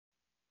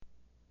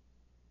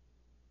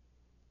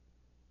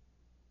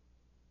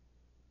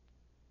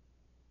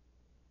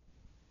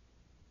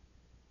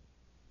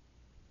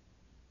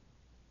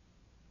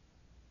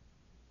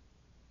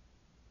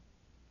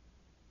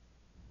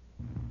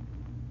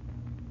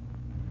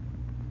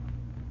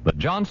The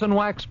Johnson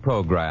Wax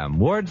Program,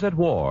 Words at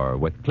War,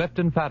 with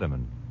Clifton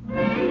Fadiman.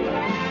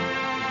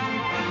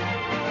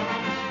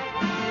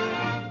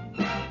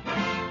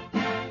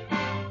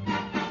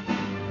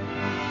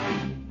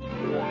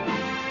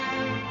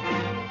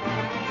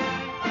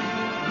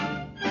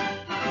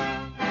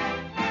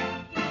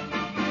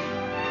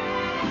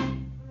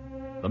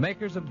 The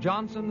makers of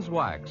Johnson's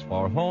Wax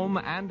for home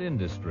and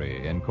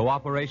industry, in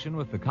cooperation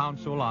with the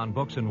Council on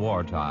Books in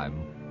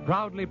Wartime,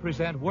 proudly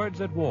present Words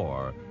at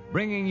War,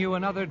 bringing you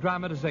another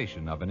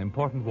dramatization of an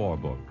important war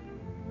book.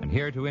 And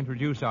here to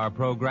introduce our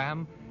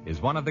program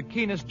is one of the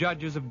keenest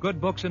judges of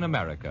good books in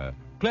America,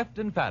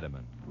 Clifton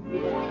Fadiman.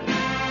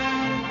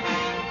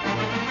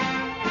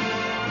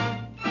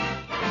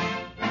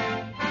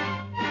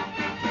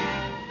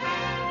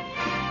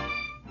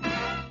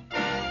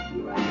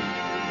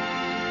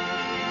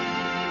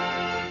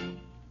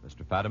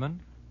 Mr. Fadiman?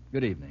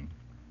 Good evening.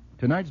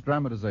 Tonight's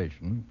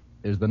dramatization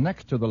is the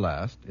next to the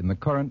last in the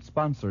current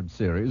sponsored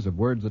series of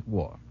Words at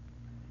War.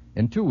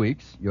 In 2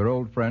 weeks, your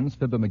old friends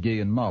Fibber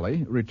McGee and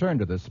Molly return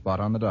to this spot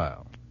on the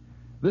dial.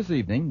 This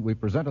evening, we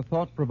present a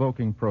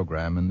thought-provoking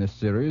program in this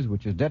series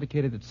which has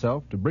dedicated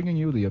itself to bringing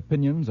you the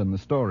opinions and the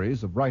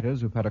stories of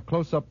writers who've had a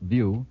close-up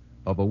view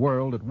of a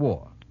world at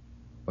war.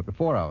 But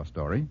before our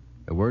story,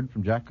 a word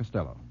from Jack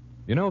Costello.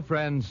 You know,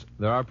 friends,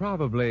 there are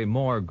probably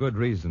more good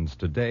reasons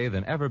today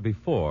than ever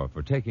before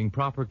for taking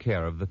proper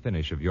care of the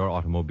finish of your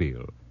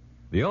automobile.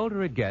 The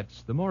older it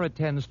gets, the more it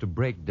tends to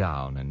break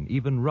down and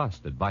even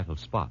rust at vital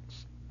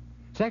spots.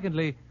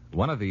 Secondly,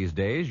 one of these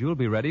days you'll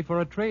be ready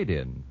for a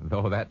trade-in,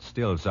 though that's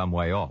still some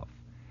way off.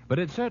 But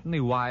it's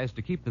certainly wise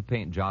to keep the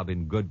paint job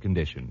in good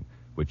condition,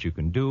 which you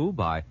can do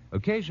by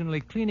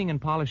occasionally cleaning and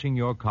polishing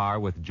your car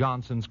with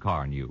Johnson's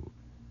Car New.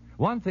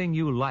 One thing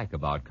you like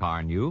about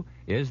Car New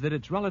is that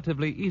it's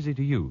relatively easy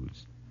to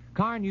use.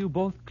 Car New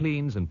both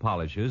cleans and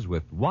polishes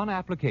with one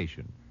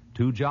application,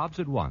 2 jobs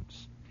at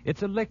once.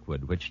 It's a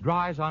liquid which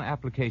dries on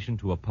application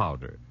to a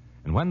powder,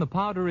 and when the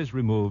powder is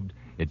removed,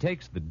 it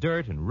takes the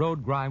dirt and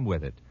road grime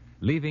with it,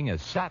 leaving a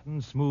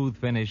satin-smooth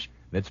finish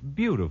that's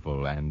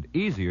beautiful and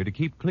easier to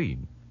keep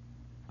clean.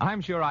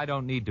 I'm sure I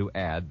don't need to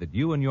add that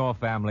you and your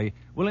family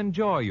will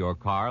enjoy your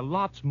car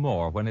lots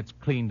more when it's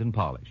cleaned and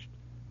polished.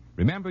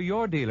 Remember,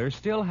 your dealer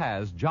still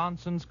has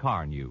Johnson's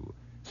Car New,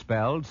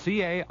 spelled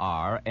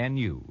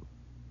C-A-R-N-U.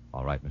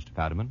 All right, Mr.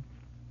 Fadiman?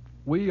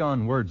 We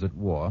on Words at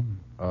War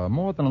are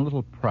more than a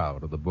little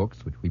proud of the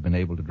books which we've been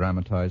able to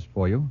dramatize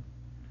for you.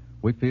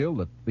 We feel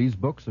that these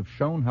books have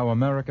shown how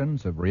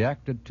Americans have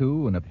reacted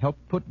to and have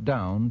helped put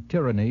down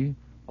tyranny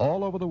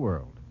all over the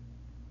world.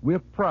 We're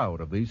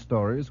proud of these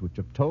stories which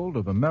have told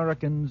of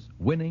Americans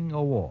winning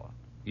a war.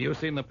 You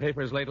seen the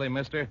papers lately,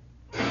 mister?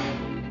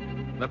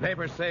 The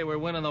papers say we're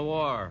winning the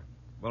war.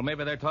 Well,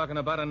 maybe they're talking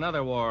about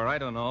another war. I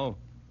don't know.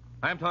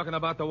 I'm talking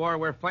about the war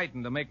we're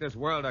fighting to make this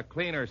world a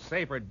cleaner,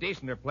 safer,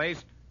 decenter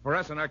place for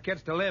us and our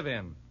kids to live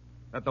in.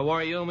 That the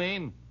war you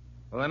mean?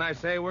 Well, then I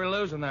say we're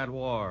losing that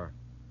war.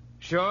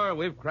 Sure,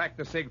 we've cracked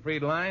the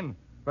Siegfried Line,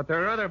 but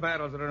there are other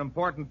battles that are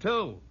important,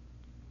 too.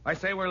 I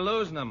say we're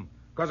losing them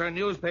because our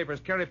newspapers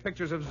carry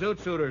pictures of zoot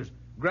suiters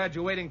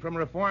graduating from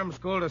reform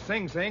school to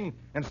Sing Sing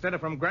instead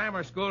of from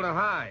grammar school to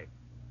high.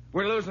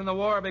 We're losing the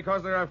war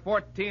because there are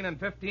 14 and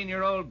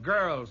 15-year-old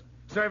girls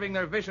serving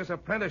their vicious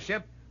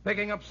apprenticeship,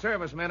 picking up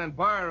servicemen in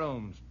bar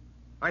rooms.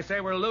 I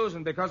say we're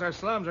losing because our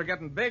slums are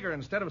getting bigger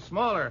instead of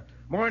smaller,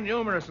 more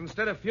numerous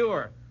instead of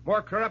fewer,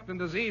 more corrupt and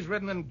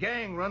disease-ridden and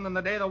gang-run than the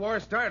day the war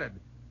started.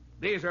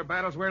 These are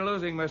battles we're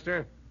losing,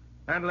 mister.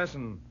 And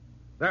listen,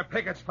 there are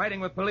pickets fighting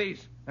with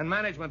police, and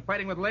management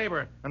fighting with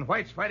labor, and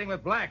whites fighting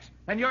with blacks,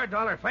 and your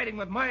dollar fighting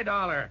with my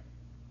dollar.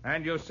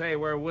 And you say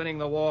we're winning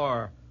the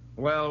war.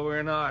 Well,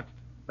 we're not.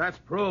 That's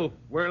proof.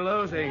 We're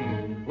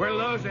losing. We're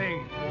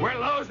losing. We're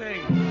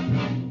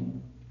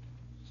losing.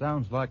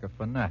 Sounds like a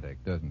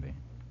fanatic, doesn't he?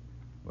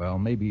 Well,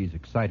 maybe he's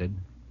excited,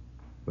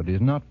 but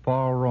he's not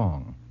far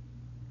wrong.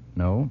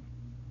 No,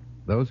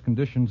 those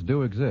conditions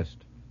do exist.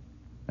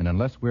 And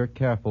unless we're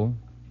careful,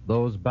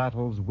 those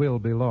battles will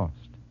be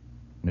lost.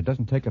 And it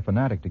doesn't take a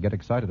fanatic to get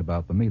excited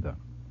about them either.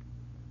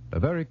 A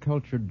very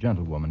cultured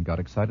gentlewoman got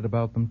excited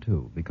about them,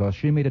 too, because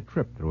she made a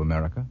trip through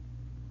America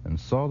and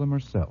saw them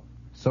herself.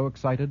 So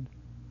excited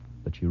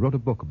that she wrote a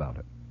book about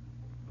it.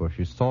 For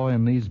she saw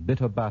in these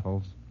bitter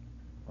battles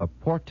a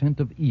portent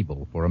of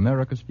evil for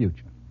America's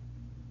future.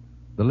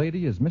 The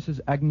lady is Mrs.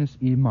 Agnes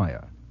E.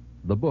 Meyer.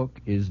 The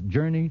book is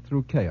Journey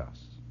Through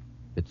Chaos.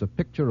 It's a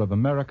picture of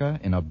America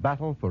in a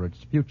battle for its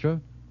future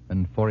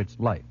and for its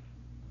life.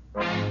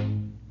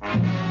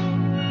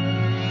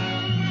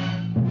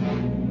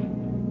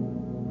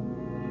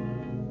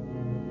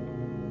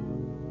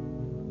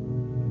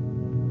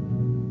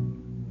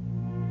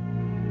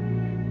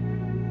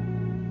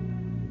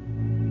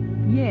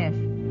 Yes,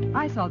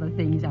 I saw the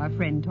things our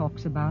friend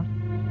talks about.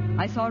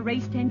 I saw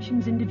race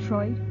tensions in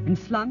Detroit and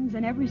slums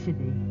in every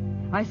city.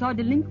 I saw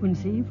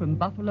delinquency from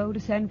Buffalo to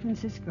San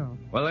Francisco.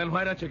 Well, then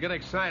why don't you get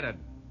excited?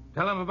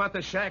 Tell them about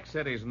the shack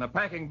cities and the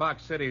packing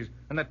box cities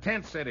and the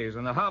tent cities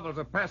and the hovels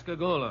of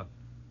Pascagoula.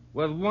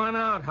 With one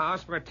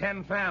outhouse for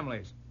 10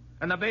 families.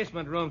 and the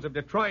basement rooms of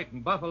Detroit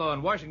and Buffalo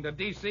and Washington,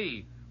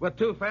 D.C., with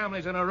 2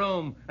 families in a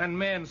room and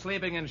men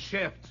sleeping in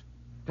shifts.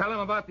 Tell them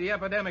about the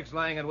epidemics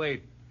lying in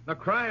wait, the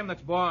crime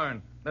that's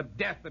born, the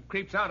death that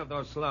creeps out of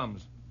those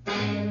slums.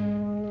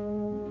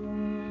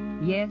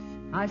 Yes,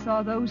 I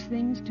saw those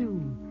things,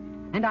 too.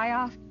 And I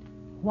asked,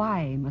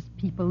 why must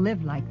people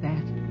live like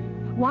that?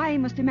 Why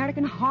must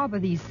America harbor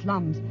these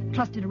slums,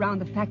 clustered around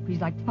the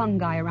factories like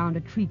fungi around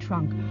a tree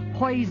trunk,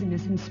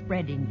 poisonous and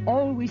spreading,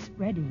 always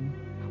spreading?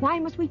 Why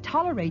must we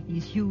tolerate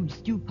these huge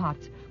stew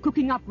pots,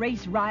 cooking up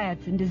race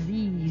riots and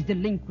disease,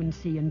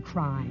 delinquency and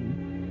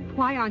crime?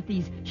 Why aren't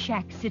these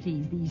shack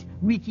cities, these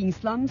reeking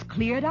slums,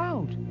 cleared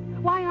out?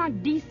 Why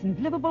aren't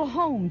decent, livable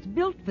homes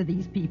built for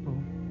these people?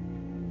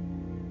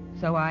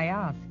 So I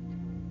asked,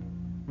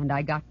 and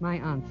I got my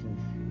answers.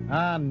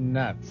 Ah,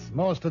 nuts.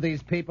 Most of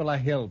these people are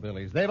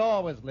hillbillies. They've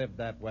always lived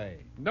that way.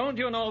 Don't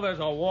you know there's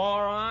a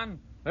war on?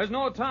 There's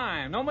no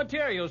time, no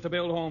materials to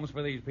build homes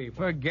for these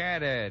people.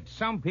 Forget it.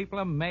 Some people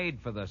are made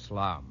for the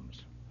slums.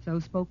 So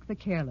spoke the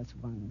careless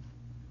ones,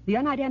 the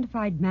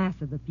unidentified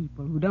mass of the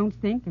people who don't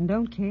think and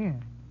don't care.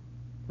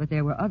 But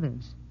there were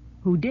others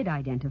who did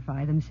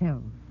identify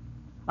themselves,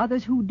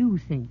 others who do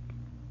think.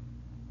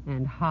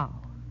 And how?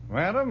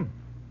 Madam,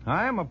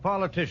 I'm a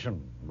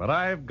politician, but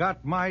I've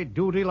got my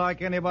duty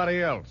like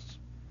anybody else.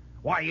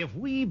 Why, if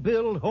we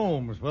build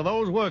homes for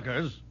those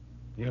workers,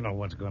 you know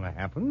what's going to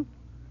happen.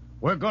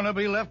 We're going to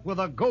be left with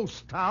a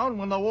ghost town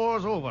when the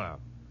war's over.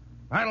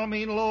 That'll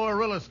mean lower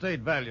real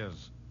estate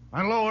values.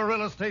 And lower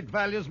real estate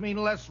values mean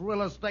less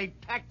real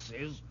estate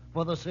taxes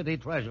for the city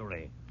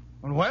treasury.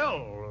 And,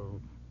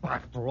 well,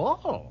 after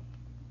all.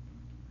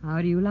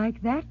 How do you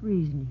like that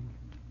reasoning?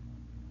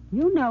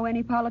 You know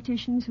any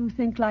politicians who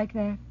think like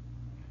that?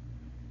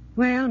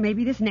 Well,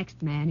 maybe this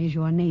next man is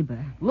your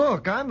neighbor.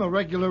 Look, I'm a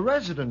regular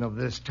resident of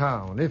this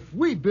town. If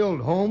we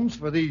build homes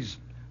for these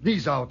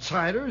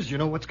outsiders, you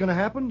know what's going to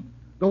happen?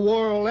 The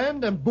war will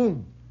end and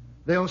boom,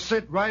 they'll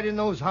sit right in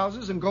those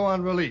houses and go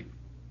on relief.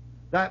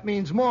 That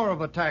means more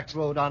of a tax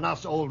load on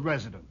us old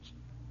residents.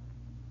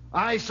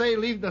 I say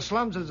leave the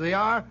slums as they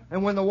are,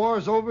 and when the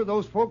war's over,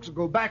 those folks will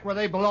go back where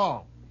they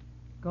belong.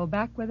 Go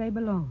back where they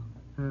belong.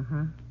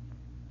 Uh-huh.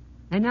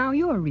 And now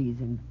your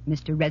reason,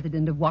 Mr.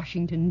 Resident of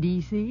Washington,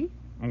 D.C.?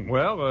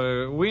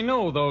 Well, we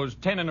know those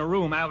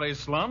 10-in-a-room alley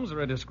slums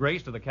are a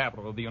disgrace to the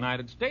capital of the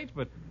United States,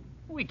 but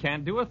we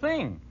can't do a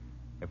thing.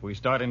 If we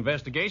start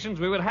investigations,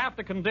 we would have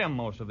to condemn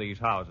most of these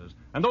houses.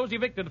 And those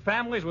evicted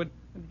families would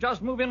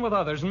just move in with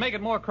others and make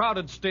it more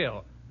crowded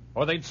still.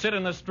 Or they'd sit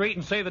in the street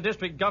and say the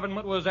district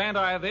government was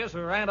anti-this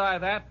or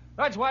anti-that.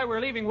 That's why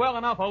we're leaving well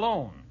enough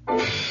alone.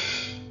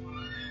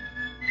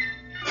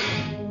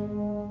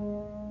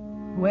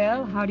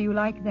 Well, how do you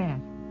like that?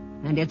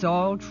 And it's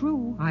all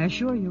true, I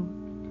assure you.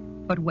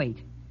 But wait.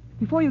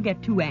 Before you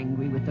get too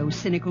angry with those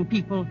cynical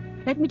people,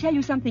 let me tell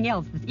you something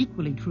else that's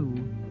equally true.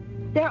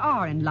 There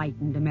are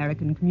enlightened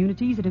American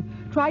communities that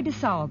have tried to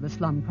solve the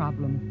slum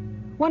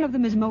problem. One of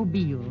them is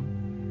Mobile.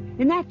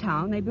 In that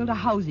town, they built a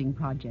housing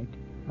project,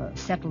 a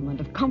settlement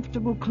of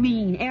comfortable,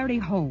 clean, airy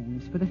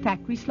homes for the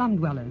factory slum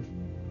dwellers.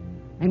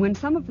 And when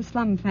some of the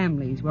slum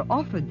families were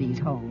offered these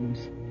homes,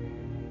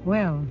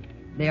 well,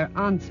 their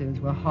answers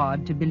were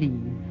hard to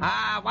believe.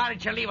 Why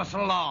don't you leave us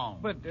alone?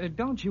 But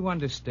don't you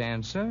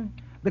understand, sir?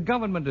 The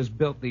government has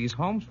built these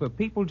homes for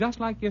people just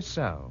like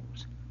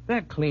yourselves.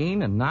 They're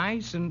clean and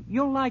nice, and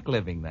you'll like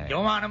living there. You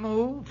want to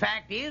move?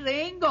 Fact is,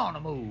 they ain't going to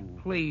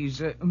move. Please,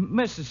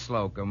 Mrs.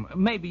 Slocum,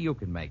 maybe you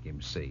can make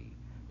him see.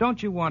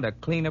 Don't you want a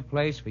cleaner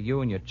place for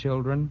you and your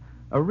children?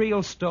 A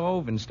real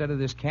stove instead of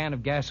this can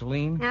of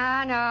gasoline?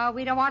 No,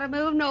 we don't want to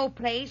move no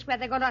place where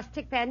they're going to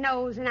stick their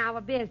nose in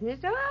our business.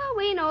 Oh,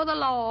 we know the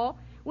law.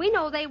 We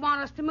know they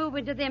want us to move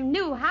into them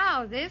new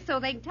houses so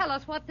they can tell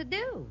us what to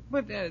do.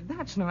 But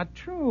that's not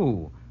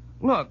true.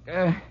 Look,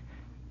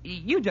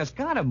 you just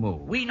gotta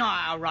move. We know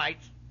our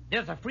rights.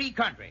 This is a free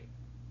country.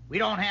 We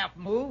don't have to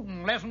move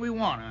unless we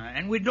want to,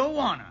 and we don't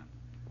want to.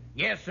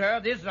 Yes, sir,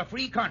 this is a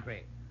free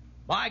country.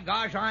 By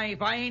gosh,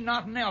 if I ain't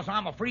nothing else,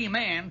 I'm a free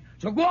man.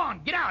 So go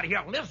on, get out of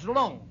here, leave us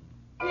alone.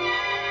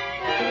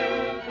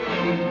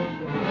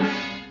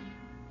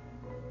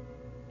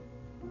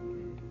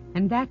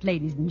 And that,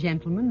 ladies and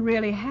gentlemen,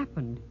 really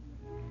happened.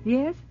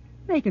 Yes,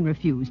 they can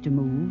refuse to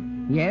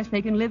move. Yes,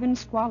 they can live in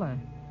squalor.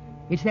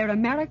 It's their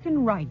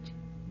American right.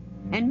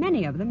 And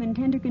many of them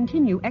intend to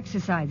continue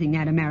exercising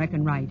that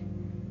American right.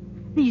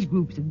 These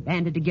groups have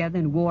banded together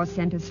in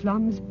war-center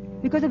slums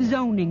because of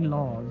zoning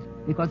laws,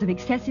 because of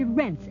excessive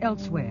rents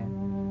elsewhere,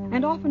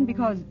 and often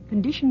because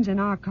conditions in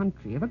our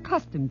country have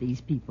accustomed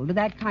these people to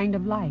that kind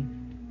of life.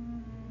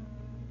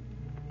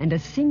 And a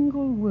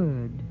single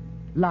word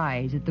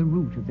lies at the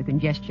root of the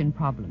congestion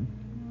problem.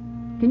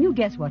 Can you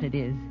guess what it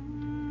is?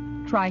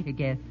 Try to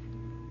guess.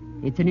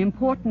 It's an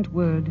important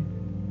word.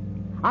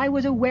 I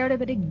was aware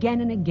of it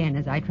again and again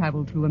as I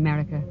traveled through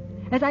America,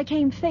 as I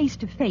came face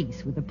to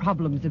face with the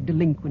problems of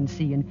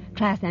delinquency and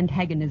class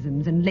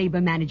antagonisms and labor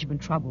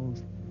management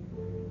troubles.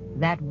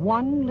 That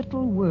one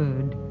little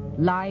word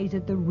lies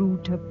at the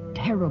root of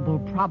terrible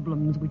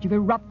problems which have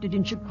erupted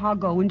in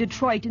Chicago, in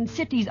Detroit, in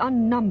cities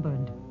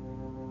unnumbered.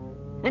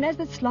 And as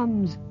the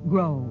slums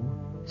grow,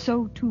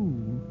 so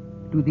too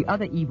do the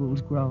other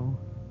evils grow.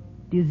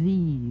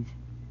 Disease,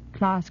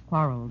 class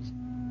quarrels,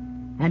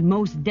 and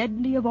most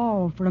deadly of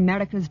all for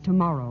America's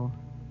tomorrow,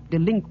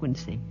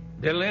 delinquency.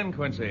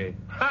 Delinquency?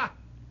 Ha!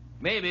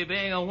 Maybe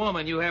being a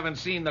woman you haven't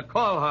seen the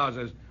call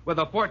houses with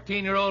the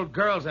 14-year-old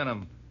girls in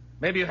them.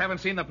 Maybe you haven't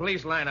seen the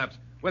police lineups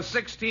with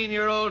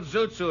 16-year-old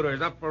zoot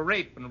suiters up for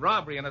rape and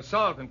robbery and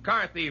assault and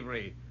car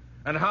thievery.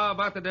 And how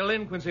about the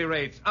delinquency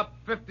rates? Up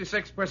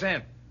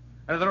 56%.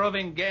 And the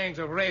roving gangs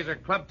of razor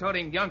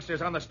club-toting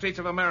youngsters on the streets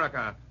of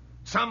America.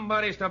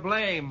 Somebody's to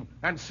blame,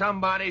 and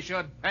somebody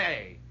should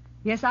pay.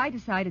 Yes, I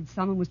decided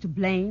someone was to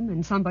blame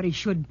and somebody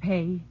should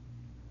pay.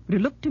 But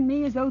it looked to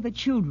me as though the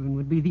children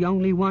would be the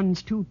only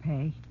ones to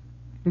pay.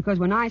 Because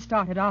when I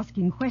started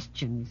asking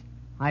questions,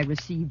 I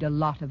received a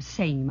lot of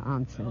same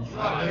answers.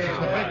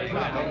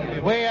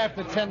 We have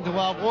to tend to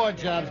our war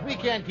jobs. We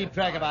can't keep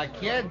track of our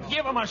kids.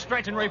 Give them a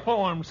stretch and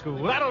reform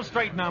school. That'll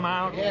straighten them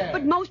out. Yeah.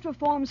 But most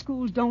reform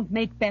schools don't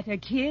make better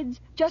kids,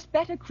 just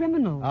better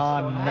criminals.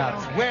 Oh,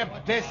 nuts. We're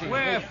busy.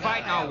 We're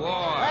fighting a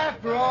war.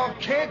 After all,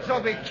 kids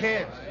will be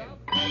kids.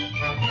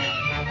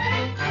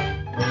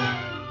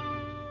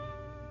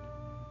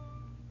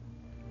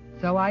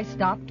 So I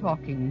stopped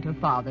talking to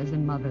fathers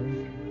and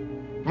mothers.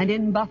 And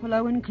in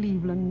Buffalo and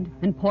Cleveland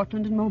and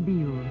Portland and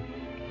Mobile,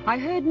 I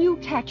heard new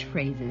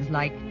catchphrases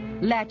like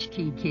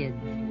latchkey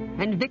kids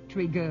and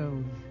victory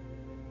girls.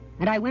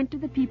 And I went to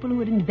the people who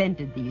had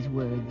invented these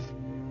words,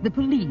 the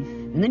police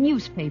and the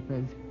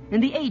newspapers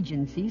and the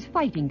agencies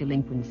fighting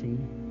delinquency.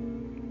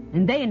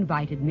 And they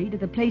invited me to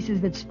the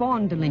places that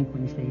spawned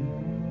delinquency.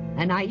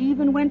 And I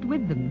even went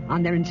with them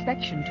on their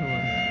inspection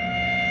tour.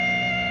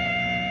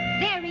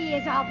 There he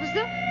is,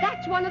 officer.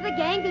 That's one of the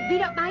gang that beat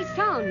up my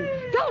son.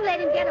 Don't let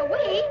him get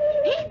away.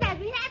 He's that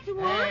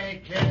one.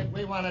 Hey, kid,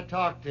 we want to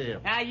talk to you.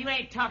 You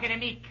ain't talking to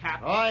me,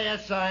 cop. Oh,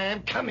 yes, I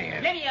am. Come here.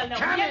 Leave me alone.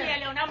 Come Leave here.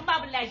 me alone. I'll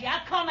mobilize you.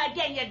 I'll call my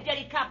gang, you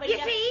dirty cop. You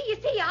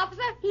see,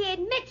 officer, he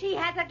admits he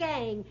has a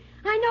gang.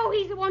 I know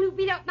he's the one who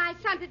beat up my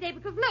son today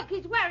because, look,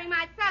 he's wearing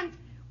my son's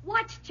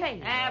watch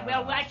chain.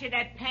 Well, why should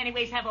that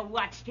pantywaist have a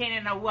watch chain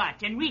and a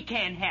watch, and we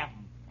can't have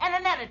them? And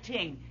another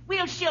thing,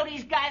 we'll show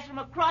these guys from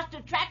across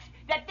the tracks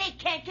that they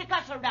can't kick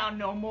us around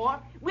no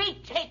more. We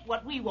take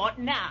what we want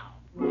now.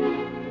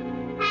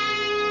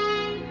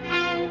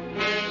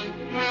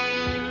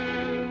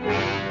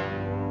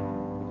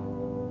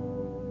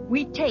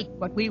 We take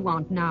what we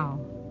want now.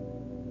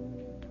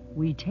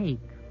 We take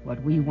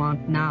what we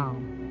want now.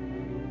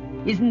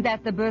 Isn't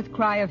that the birth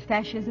cry of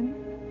fascism?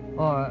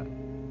 Or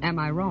am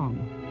I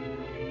wrong?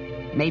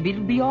 Maybe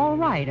it'll be all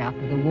right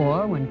after the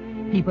war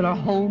when people are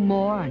home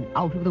more and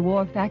out of the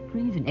war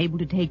factories and able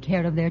to take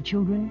care of their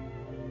children.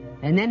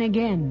 And then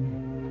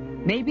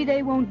again, maybe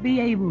they won't be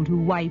able to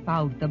wipe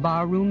out the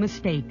barroom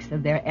mistakes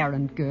of their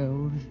errant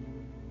girls.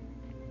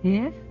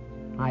 Yes,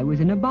 I was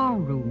in a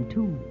barroom,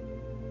 too,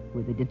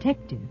 with a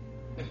detective.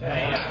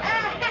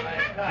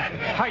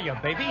 Hiya,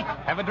 baby.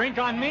 Have a drink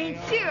on me?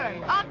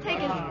 Sure, I'll take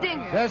a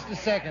stinger. Just a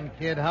second,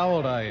 kid. How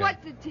old are you?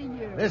 What's it to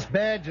you? This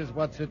badge is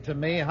what's it to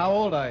me. How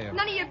old are you?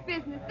 None of your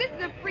business. This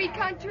is a free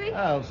country.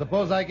 Well,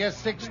 suppose I guess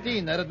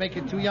 16. That'd make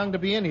you too young to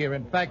be in here.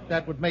 In fact,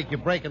 that would make you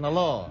breaking the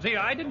law. Gee,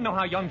 I didn't know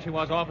how young she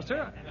was,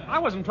 officer. I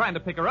wasn't trying to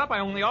pick her up. I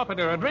only offered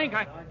her a drink.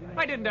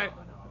 I didn't...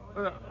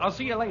 I'll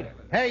see you later.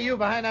 Hey, you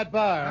behind that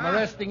bar. I'm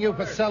arresting you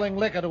for selling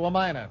liquor to a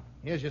minor.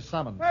 Here's your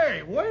summons.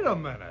 Hey, wait a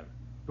minute.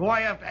 Do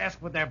I have to ask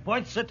for their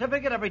birth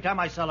certificate every time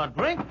I sell a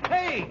drink?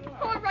 Hey!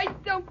 All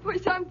right, don't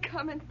push. I'm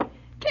coming.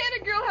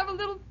 Can't a girl have a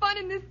little fun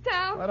in this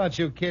town? Why don't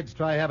you kids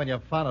try having your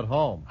fun at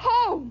home?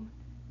 Home?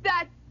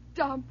 That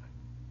dump.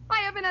 I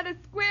haven't had a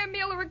square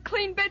meal or a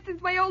clean bed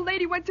since my old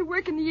lady went to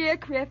work in the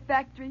aircraft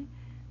factory.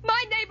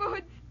 My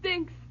neighborhood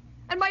stinks,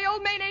 and my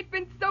old maid ain't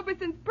been sober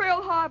since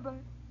Pearl Harbor.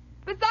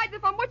 Besides,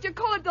 if I'm what you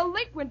call a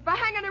delinquent for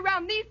hanging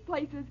around these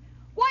places,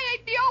 why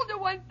ain't the older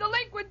ones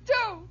delinquent,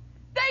 too?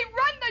 They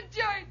run the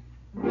joint!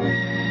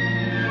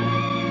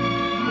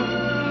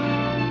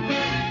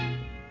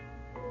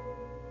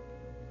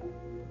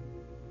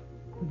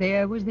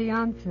 There was the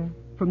answer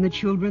from the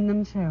children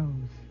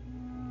themselves.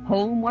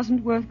 Home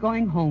wasn't worth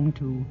going home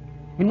to.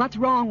 And what's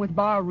wrong with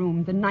bar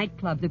rooms and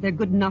nightclubs if they're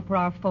good enough for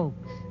our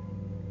folks?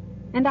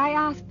 And I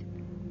asked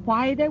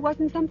why there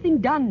wasn't something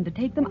done to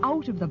take them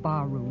out of the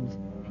bar rooms.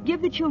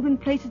 Give the children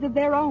places of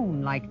their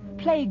own, like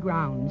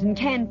playgrounds and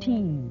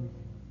canteens.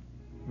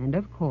 And,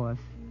 of course,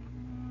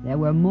 there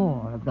were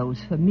more of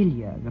those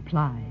familiar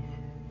replies.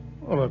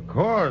 Well, of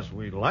course,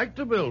 we'd like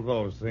to build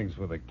those things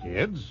for the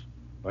kids.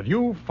 But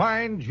you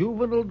find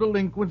juvenile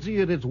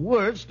delinquency at its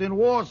worst in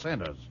war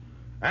centers.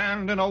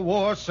 And in a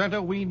war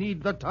center, we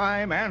need the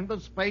time and the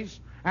space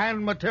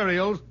and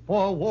materials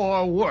for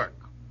war work.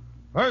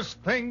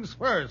 First things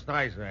first,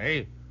 I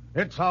say.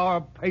 It's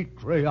our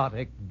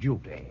patriotic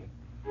duty.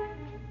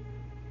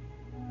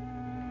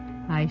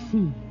 I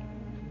see.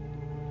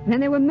 And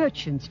then there were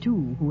merchants,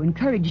 too, who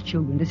encouraged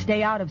children to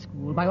stay out of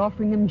school by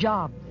offering them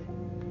jobs.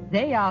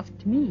 They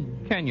asked me.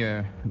 Can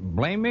you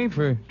blame me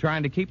for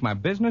trying to keep my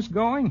business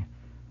going?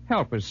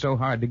 Help is so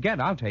hard to get,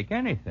 I'll take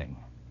anything.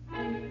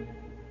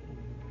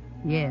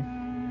 Yes,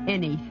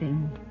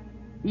 anything.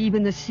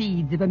 Even the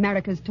seeds of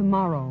America's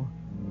tomorrow.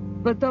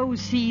 But those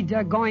seeds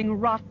are going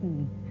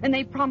rotten, and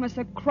they promise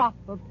a crop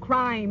of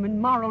crime and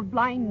moral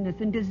blindness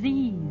and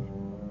disease.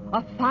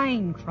 A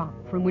fine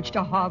crop from which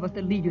to harvest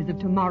the leaders of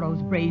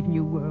tomorrow's brave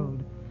new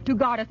world, to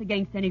guard us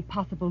against any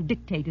possible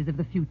dictators of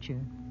the future.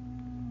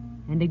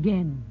 And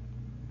again,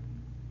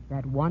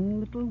 that one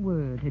little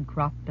word had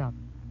cropped up.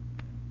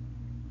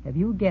 Have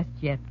you guessed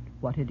yet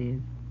what it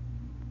is?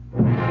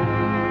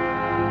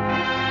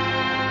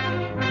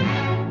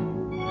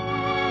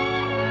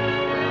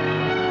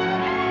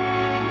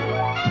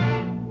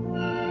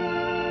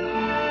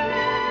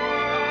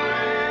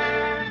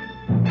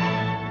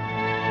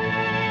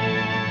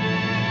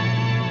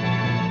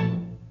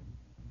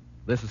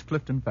 This is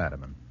Clifton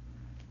Fadiman.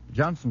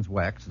 Johnson's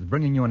Wax is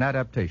bringing you an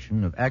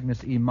adaptation of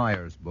Agnes E.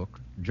 Meyer's book,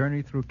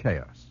 Journey Through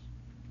Chaos.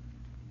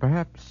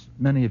 Perhaps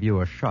many of you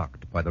are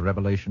shocked by the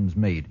revelations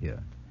made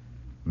here.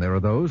 There are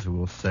those who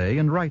will say,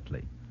 and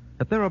rightly,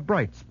 that there are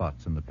bright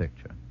spots in the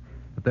picture,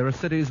 that there are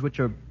cities which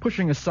are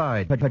pushing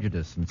aside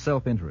prejudice and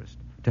self-interest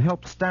to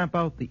help stamp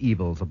out the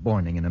evils of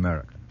borning in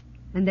America.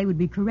 And they would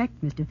be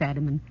correct, Mr.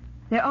 Fadiman.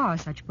 There are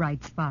such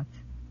bright spots.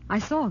 I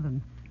saw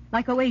them,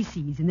 like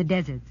oases in the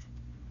deserts.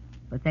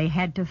 But they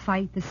had to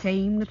fight the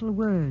same little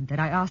word that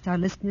I asked our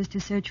listeners to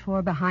search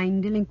for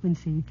behind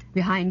delinquency,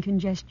 behind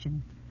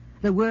congestion.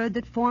 The word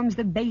that forms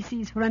the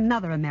basis for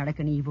another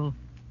American evil.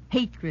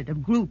 Hatred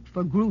of group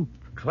for group.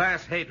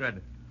 Class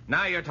hatred.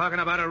 Now you're talking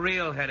about a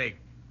real headache.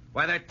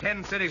 Why, there are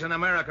 10 cities in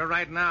America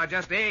right now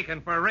just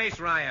aching for race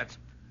riots.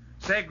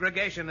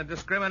 Segregation and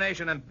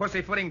discrimination and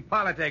pussyfooting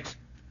politics.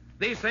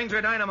 These things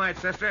are dynamite,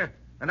 sister.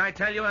 And I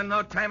tell you, in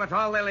no time at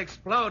all, they'll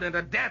explode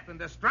into death and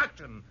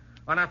destruction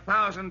on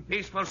 1,000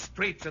 peaceful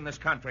streets in this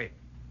country.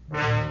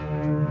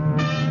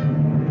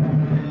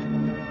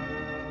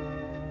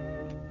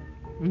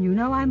 And you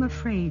know, I'm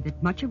afraid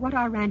that much of what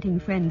our ranting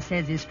friend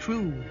says is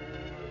true.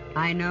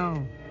 I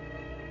know.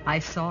 I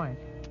saw it.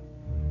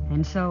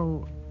 And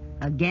so,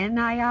 again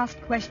I asked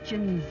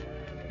questions,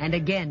 and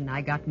again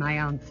I got my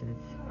answers.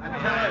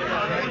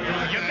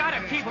 You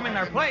gotta keep them in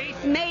their place.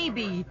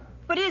 Maybe.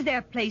 But is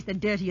their place the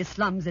dirtiest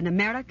slums in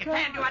America? You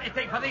can't do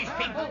anything for these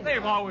people.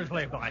 They've always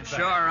lived like that.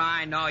 Sure,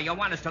 I know. You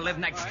want us to live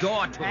next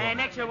door to them. And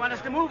next you want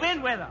us to move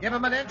in with them. Give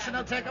them an inch and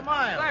they'll take a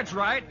mile. That's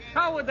right.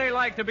 How would they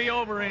like to be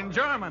over in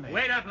Germany?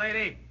 Wait up,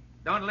 lady.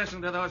 Don't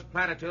listen to those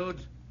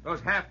platitudes.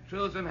 Those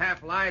half-truths and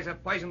half-lies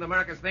have poisoned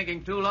America's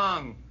thinking too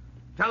long.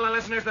 Tell the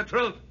listeners the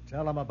truth.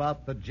 Tell them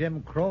about the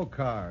Jim Crow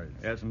cars.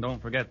 Yes, and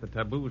don't forget the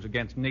taboos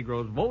against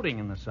Negroes voting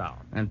in the South.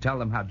 And tell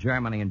them how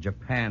Germany and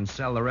Japan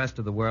sell the rest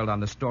of the world on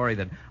the story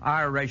that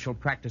our racial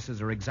practices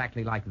are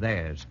exactly like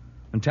theirs.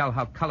 And tell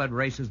how colored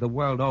races the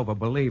world over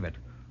believe it,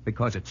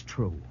 because it's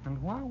true.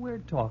 And while we're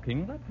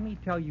talking, let me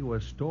tell you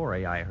a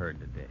story I heard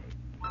today.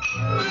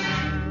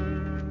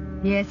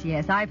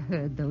 Yes, I've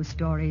heard those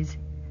stories.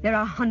 There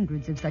are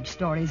hundreds of such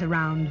stories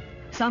around.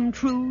 Some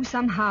true,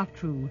 some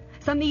half-true.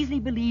 Some easily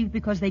believed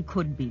because they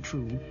could be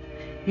true.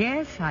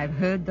 Yes, I've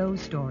heard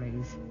those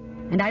stories.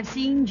 And I've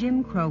seen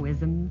Jim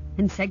Crowism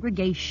and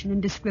segregation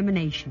and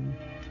discrimination.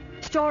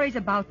 Stories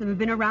about them have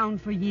been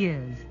around for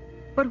years.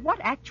 But what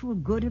actual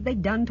good have they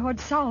done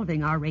toward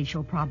solving our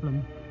racial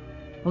problem?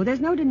 Oh, there's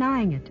no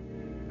denying it.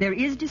 There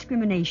is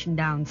discrimination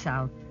down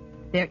south.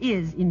 There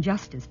is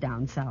injustice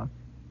down south.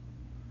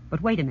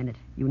 But wait a minute,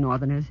 you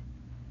Northerners.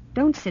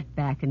 Don't sit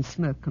back and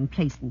smirk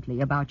complacently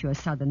about your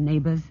southern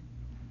neighbors.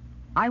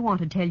 I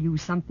want to tell you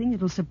something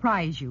that'll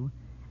surprise you,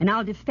 and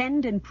I'll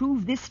defend and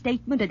prove this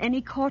statement at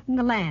any court in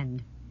the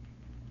land.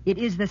 It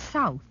is the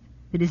South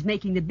that is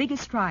making the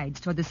biggest strides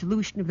toward the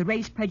solution of the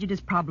race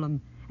prejudice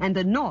problem, and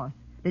the North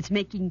that's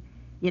making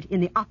it in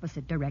the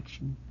opposite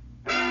direction.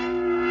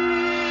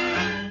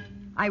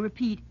 I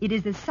repeat, it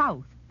is the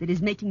South that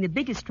is making the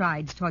biggest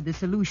strides toward the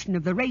solution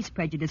of the race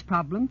prejudice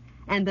problem,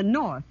 and the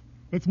North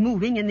that's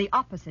moving in the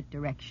opposite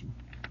direction.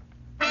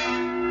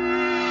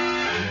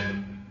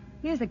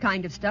 Here's the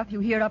kind of stuff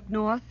you hear up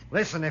north.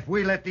 Listen, if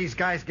we let these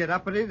guys get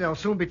uppity, they'll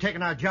soon be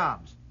taking our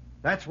jobs.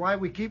 That's why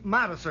we keep them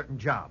out of certain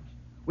jobs.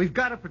 We've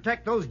got to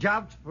protect those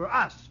jobs for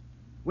us.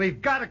 We've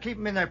got to keep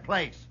them in their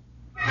place.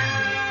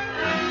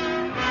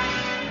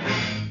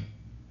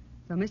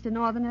 So, Mr.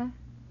 Northerner,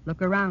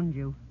 look around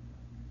you.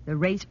 The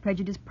race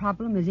prejudice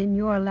problem is in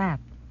your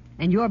lap,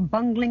 and you're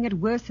bungling it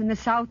worse than the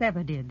South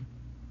ever did.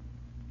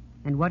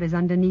 And what is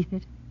underneath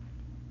it?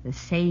 The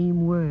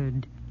same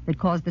word that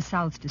caused the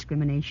South's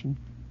discrimination.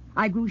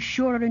 I grew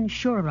surer and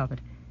surer of it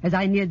as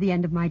I neared the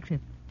end of my trip.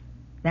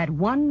 That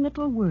one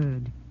little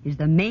word is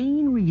the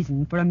main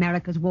reason for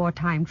America's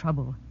wartime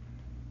trouble.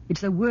 It's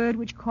the word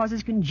which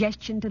causes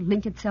congestion to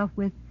link itself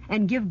with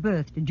and give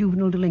birth to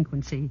juvenile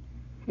delinquency,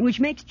 and which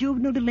makes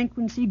juvenile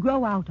delinquency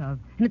grow out of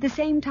and at the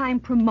same time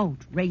promote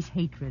race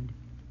hatred.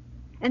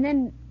 And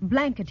then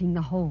blanketing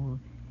the whole,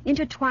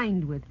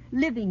 intertwined with,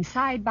 living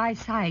side by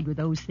side with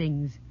those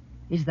things,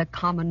 is the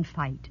common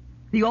fight,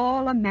 The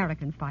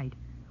all-American fight,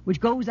 which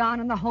goes on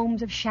in the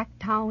homes of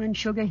Shacktown and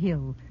Sugar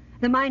Hill,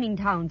 the mining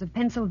towns of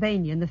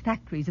Pennsylvania and the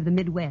factories of the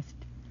Midwest.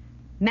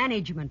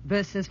 Management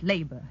versus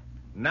labor.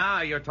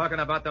 Now you're talking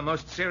about the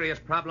most serious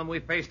problem we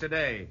face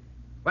today.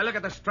 Well, look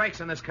at the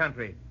strikes in this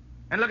country.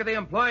 And look at the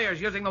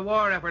employers using the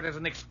war effort as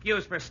an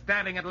excuse for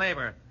standing at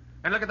labor.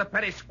 And look at the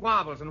petty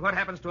squabbles and what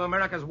happens to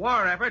America's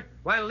war effort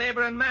while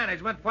labor and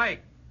management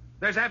fight.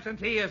 There's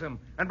absenteeism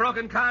and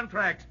broken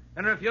contracts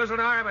and refusal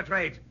to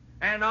arbitrate.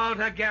 And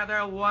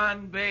altogether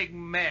one big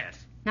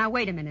mess. Now,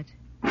 wait a minute.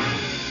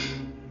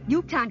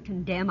 You can't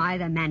condemn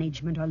either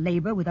management or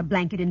labor with a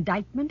blanket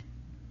indictment.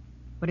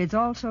 But it's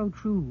also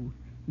true.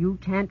 You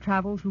can't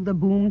travel through the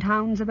boom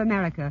towns of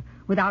America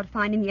without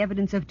finding the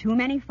evidence of too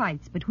many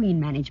fights between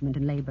management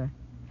and labor.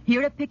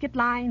 Here a picket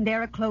line,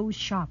 there a closed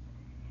shop.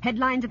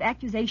 Headlines of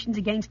accusations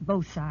against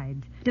both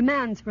sides.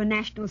 Demands for a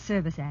National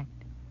Service Act.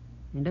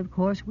 And, of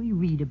course, we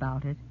read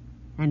about it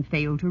and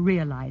fail to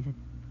realize it,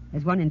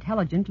 as one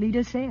intelligent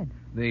leader said.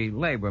 The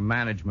labor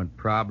management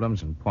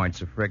problems and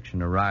points of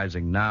friction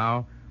arising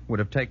now would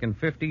have taken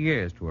 50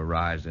 years to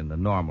arise in the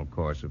normal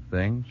course of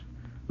things.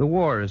 The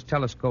war has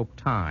telescoped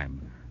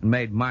time and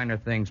made minor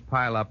things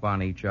pile up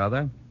on each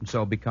other and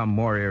so become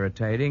more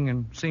irritating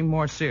and seem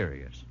more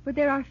serious. But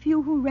there are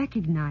few who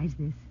recognize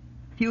this.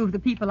 Few of the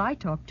people I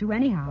talk to,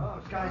 anyhow.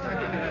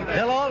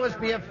 There'll always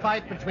be a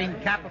fight between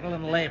capital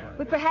and labor.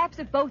 But perhaps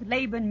if both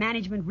labor and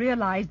management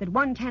realize that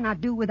one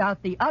cannot do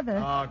without the other...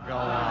 Oh, go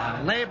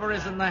on. Labor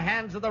is in the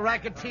hands of the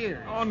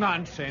racketeers. Oh,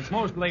 nonsense.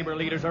 Most labor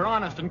leaders are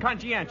honest and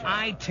conscientious.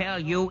 I tell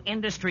you,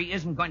 industry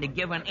isn't going to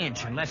give an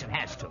inch unless it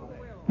has to.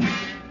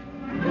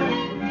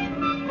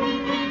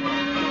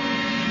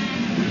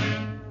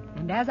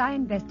 And as I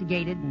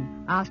investigated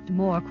and asked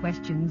more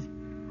questions,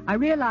 I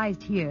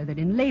realized here that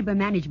in labor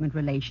management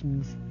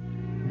relations,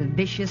 the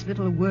vicious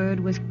little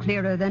word was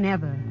clearer than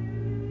ever.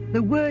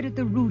 The word at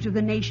the root of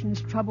the nation's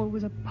trouble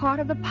was a part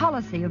of the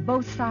policy of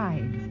both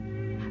sides.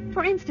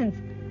 For instance,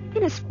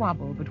 in a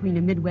squabble between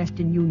a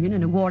Midwestern union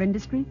and a war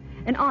industry,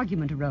 an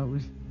argument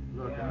arose.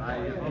 All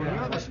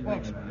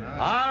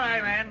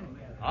right, men.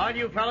 All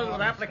you fellows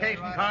with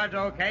application cards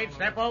okay,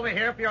 step over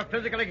here for your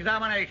physical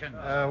examination.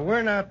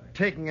 We're not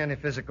taking any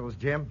physicals,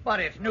 Jim. But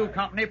it's new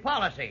company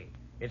policy.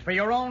 It's for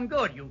your own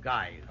good, you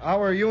guys.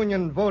 Our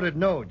union voted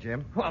no,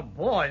 Jim. Well,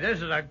 boy,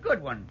 this is a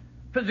good one.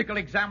 Physical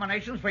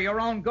examinations for your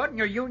own good and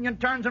your union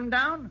turns them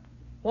down?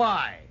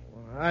 Why?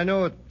 Well, I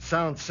know it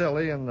sounds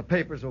silly and the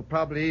papers will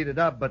probably eat it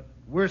up, but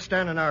we're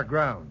standing our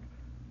ground.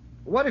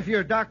 What if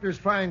your doctors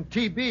find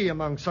TB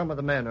among some of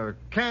the men, or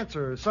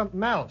cancer, or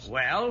something else?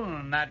 Well,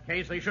 in that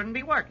case, they shouldn't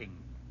be working.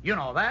 You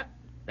know that.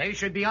 They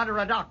should be under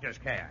a doctor's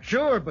care.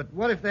 Sure, but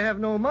what if they have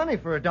no money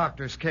for a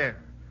doctor's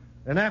care?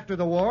 And after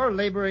the war,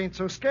 labor ain't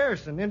so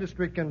scarce and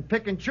industry can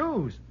pick and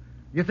choose.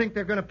 You think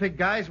they're going to pick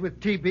guys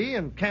with TB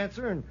and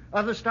cancer and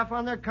other stuff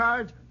on their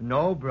cards?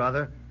 No,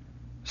 brother.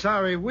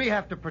 Sorry, we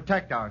have to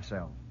protect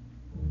ourselves.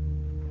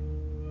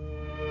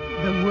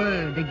 The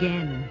word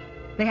again.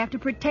 They have to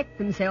protect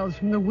themselves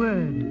from the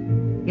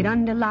word. It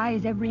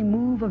underlies every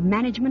move of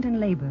management and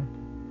labor.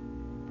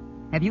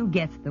 Have you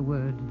guessed the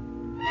word?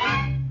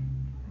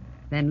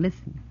 Then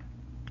listen,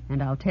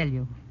 and I'll tell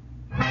you.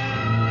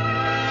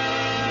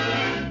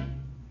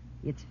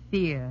 It's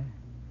fear.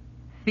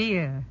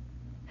 Fear.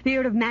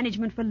 Fear of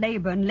management for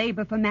labor and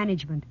labor for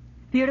management.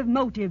 Fear of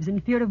motives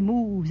and fear of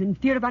moves and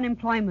fear of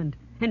unemployment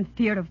and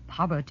fear of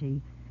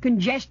poverty.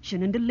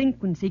 Congestion and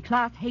delinquency,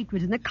 class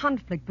hatred, and the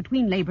conflict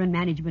between labor and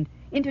management,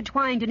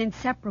 intertwined and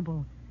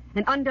inseparable,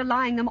 and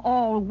underlying them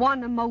all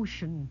one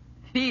emotion,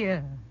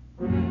 fear.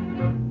 Do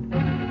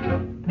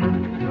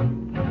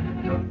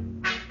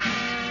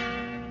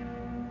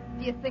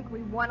you think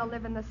we want to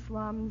live in the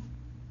slums?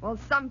 Well,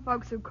 some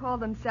folks who call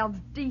themselves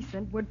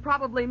decent would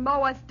probably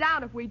mow us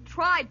down if we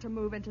tried to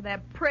move into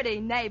their pretty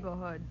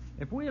neighborhoods.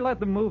 If we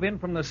let them move in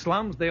from the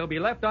slums, they'll be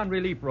left on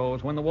relief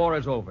rolls when the war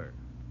is over.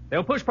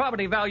 They'll push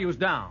property values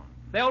down.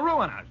 They'll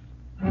ruin us.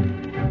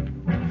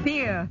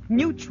 Fear,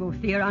 mutual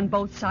fear on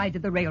both sides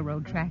of the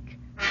railroad track.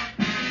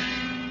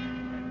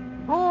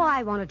 Oh,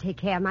 I want to take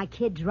care of my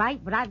kids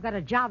right, but I've got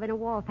a job in a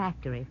war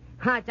factory.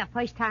 It's the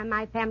first time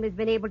my family's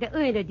been able to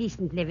earn a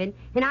decent living,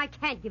 and I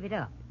can't give it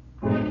up.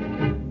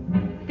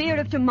 Fear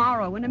of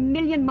tomorrow in a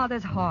million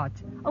mothers'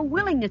 hearts. A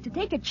willingness to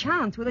take a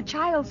chance with a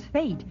child's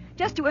fate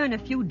just to earn a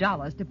few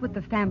dollars to put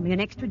the family an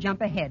extra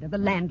jump ahead of the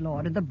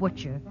landlord and the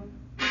butcher.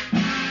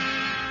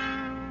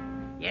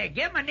 Yeah,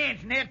 give 'em an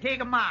inch and they'll take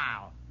a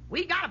mile.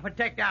 We got to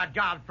protect our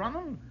jobs from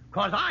them,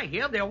 'cause I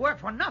hear they'll work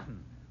for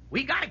nothing.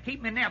 We got to keep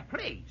them in their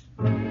place.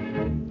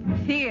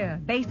 Fear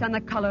based on the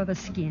color of the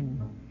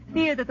skin.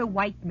 Fear that the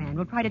white man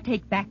will try to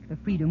take back the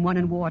freedom won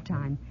in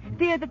wartime.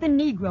 Fear that the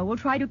Negro will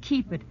try to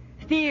keep it.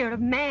 Fear of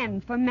man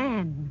for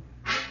man.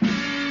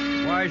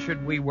 Why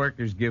should we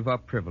workers give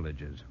up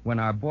privileges when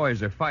our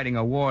boys are fighting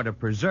a war to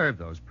preserve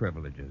those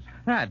privileges?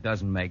 That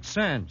doesn't make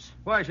sense.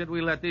 Why should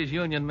we let these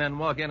union men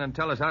walk in and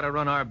tell us how to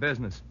run our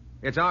business?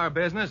 It's our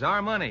business,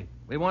 our money.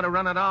 We want to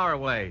run it our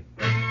way.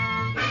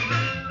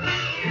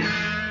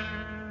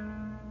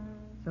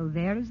 So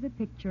there is the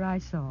picture I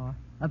saw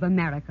of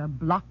America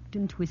blocked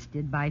and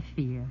twisted by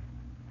fear.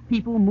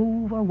 People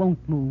move or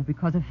won't move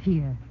because of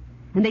fear.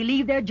 And they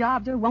leave their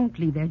jobs or won't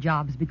leave their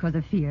jobs because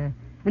of fear.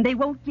 And they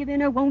won't give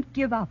in or won't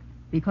give up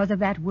because of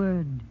that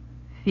word,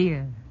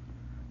 fear.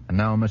 And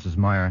now, Mrs.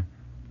 Meyer,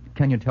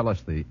 can you tell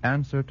us the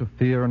answer to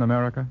fear in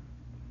America?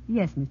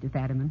 Yes, Mr.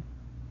 Fadiman.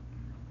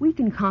 We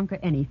can conquer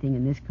anything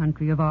in this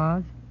country of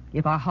ours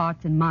if our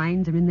hearts and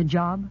minds are in the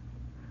job.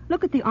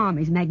 Look at the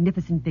Army's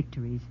magnificent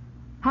victories.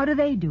 How do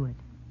they do it?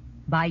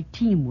 By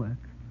teamwork.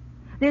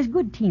 There's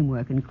good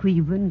teamwork in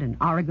Cleveland and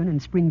Oregon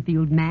and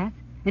Springfield, Mass.,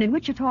 and in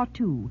Wichita,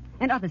 too,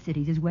 and other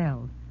cities as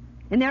well.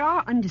 And there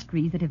are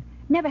industries that have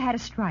never had a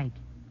strike.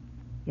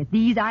 Yet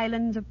these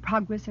islands of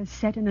progress are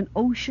set in an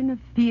ocean of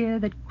fear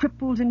that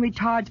cripples and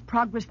retards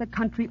progress the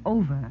country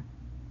over.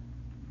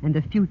 And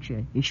the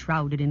future is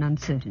shrouded in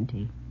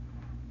uncertainty.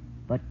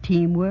 But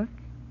teamwork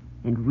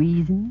and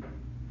reason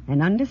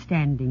and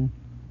understanding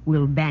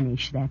will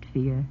banish that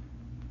fear.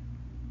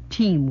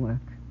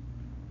 Teamwork.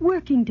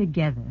 Working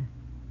together.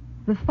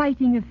 The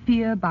fighting of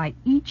fear by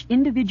each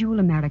individual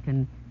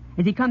American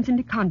as he comes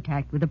into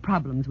contact with the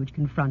problems which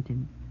confront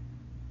him.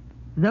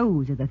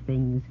 Those are the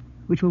things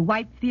which will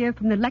wipe fear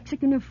from the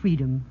lexicon of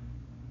freedom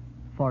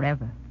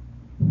forever.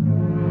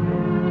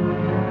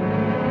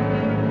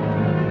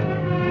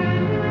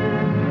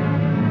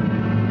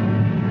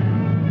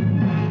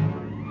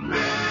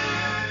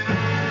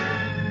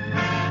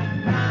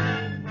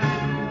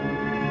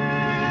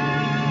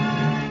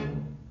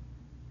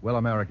 Well,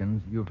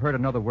 Americans, you've heard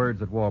another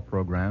Words at War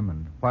program,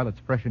 and while it's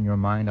fresh in your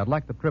mind, I'd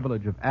like the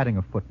privilege of adding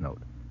a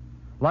footnote.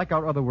 Like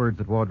our other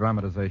Words at War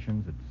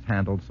dramatizations, it's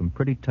handled some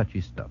pretty touchy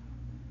stuff.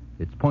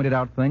 It's pointed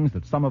out things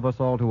that some of us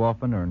all too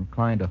often are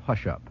inclined to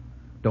hush up.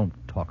 Don't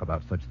talk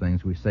about such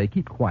things, we say.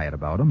 Keep quiet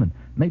about them, and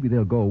maybe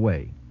they'll go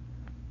away.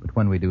 But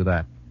when we do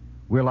that,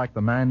 we're like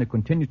the man who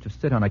continues to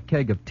sit on a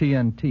keg of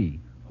TNT,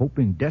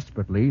 hoping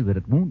desperately that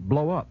it won't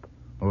blow up,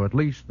 or at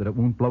least that it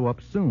won't blow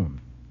up soon.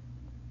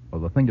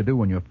 Well, the thing to do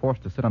when you're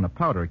forced to sit on a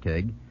powder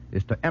keg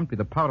is to empty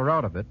the powder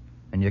out of it,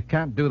 and you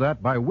can't do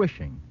that by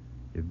wishing.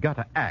 You've got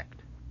to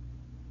act.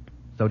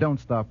 So don't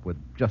stop with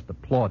just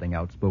applauding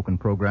outspoken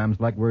programs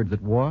like Words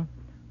at War.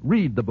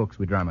 Read the books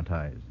we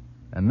dramatize.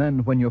 And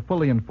then, when you're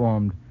fully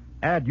informed,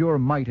 add your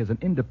might as an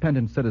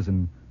independent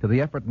citizen to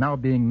the effort now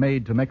being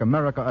made to make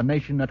America a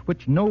nation at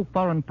which no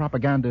foreign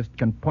propagandist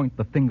can point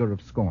the finger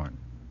of scorn.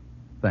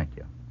 Thank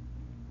you.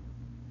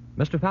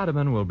 Mr.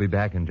 Fadiman will be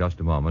back in just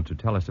a moment to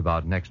tell us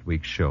about next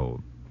week's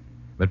show.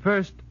 But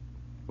first,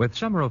 with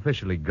summer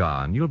officially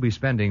gone, you'll be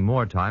spending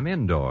more time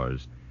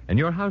indoors, and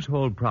your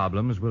household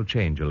problems will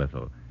change a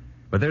little.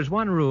 But there's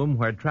one room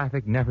where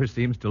traffic never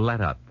seems to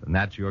let up, and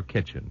that's your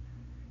kitchen.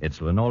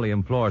 Its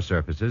linoleum floor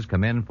surfaces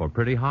come in for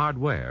pretty hard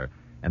wear,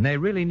 and they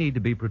really need to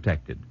be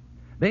protected.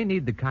 They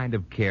need the kind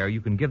of care you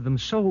can give them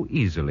so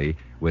easily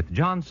with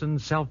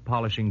Johnson's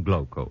self-polishing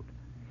Glow Coat.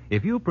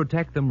 If you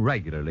protect them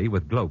regularly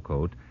with Glow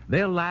Coat,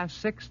 they'll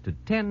last 6 to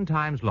 10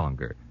 times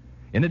longer.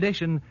 In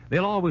addition,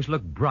 they'll always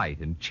look bright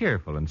and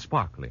cheerful and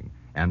sparkling,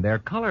 and their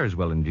colors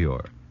will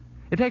endure.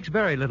 It takes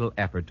very little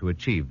effort to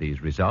achieve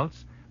these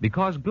results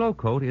because Glow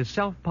Coat is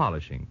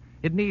self-polishing.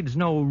 It needs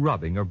no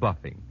rubbing or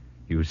buffing.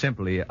 You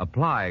simply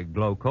apply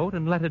Glow Coat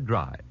and let it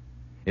dry.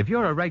 If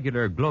you're a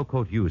regular Glow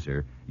Coat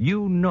user,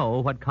 you know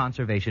what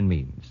conservation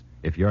means.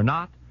 If you're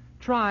not,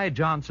 try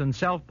Johnson's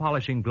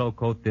self-polishing Glow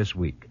Coat this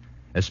week,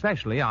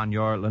 especially on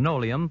your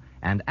linoleum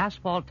and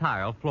asphalt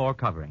tile floor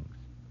coverings.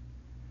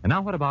 And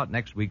now what about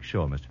next week's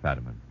show, Mr.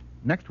 Fadiman?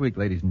 Next week,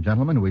 ladies and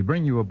gentlemen, we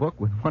bring you a book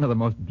with one of the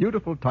most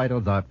beautiful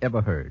titles I've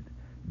ever heard.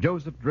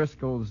 Joseph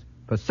Driscoll's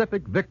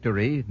Pacific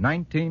Victory,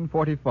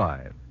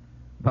 1945.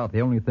 About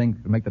the only thing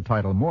that would make the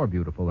title more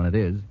beautiful than it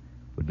is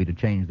would be to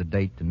change the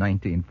date to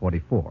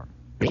 1944.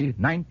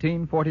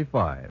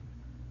 1945.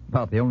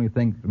 About the only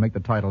thing that would make the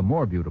title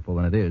more beautiful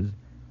than it is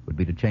would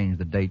be to change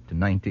the date to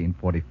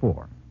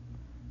 1944.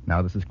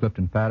 Now, this is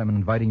Clifton Fadiman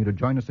inviting you to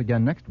join us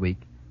again next week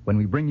when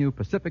we bring you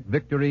Pacific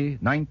Victory,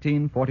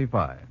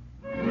 1945.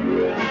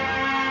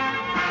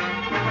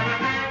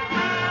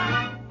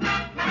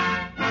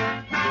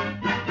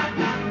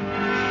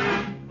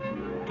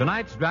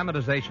 Tonight's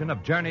dramatization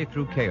of Journey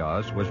Through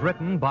Chaos was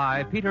written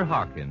by Peter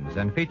Harkins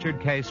and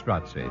featured Kay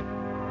Strutzy.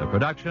 The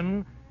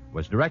production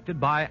was directed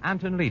by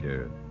Anton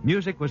Leader.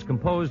 Music was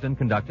composed and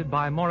conducted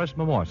by Morris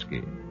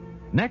Momorsky.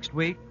 Next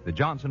week, the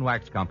Johnson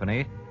Wax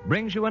Company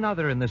brings you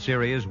another in the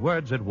series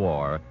Words at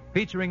War,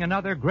 featuring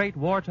another great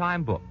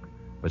wartime book,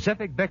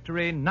 Pacific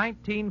Victory,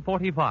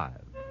 1945.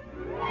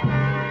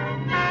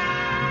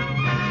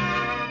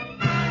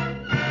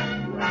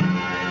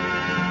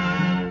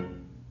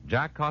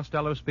 Jack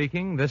Costello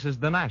speaking. This is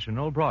the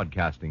National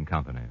Broadcasting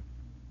Company.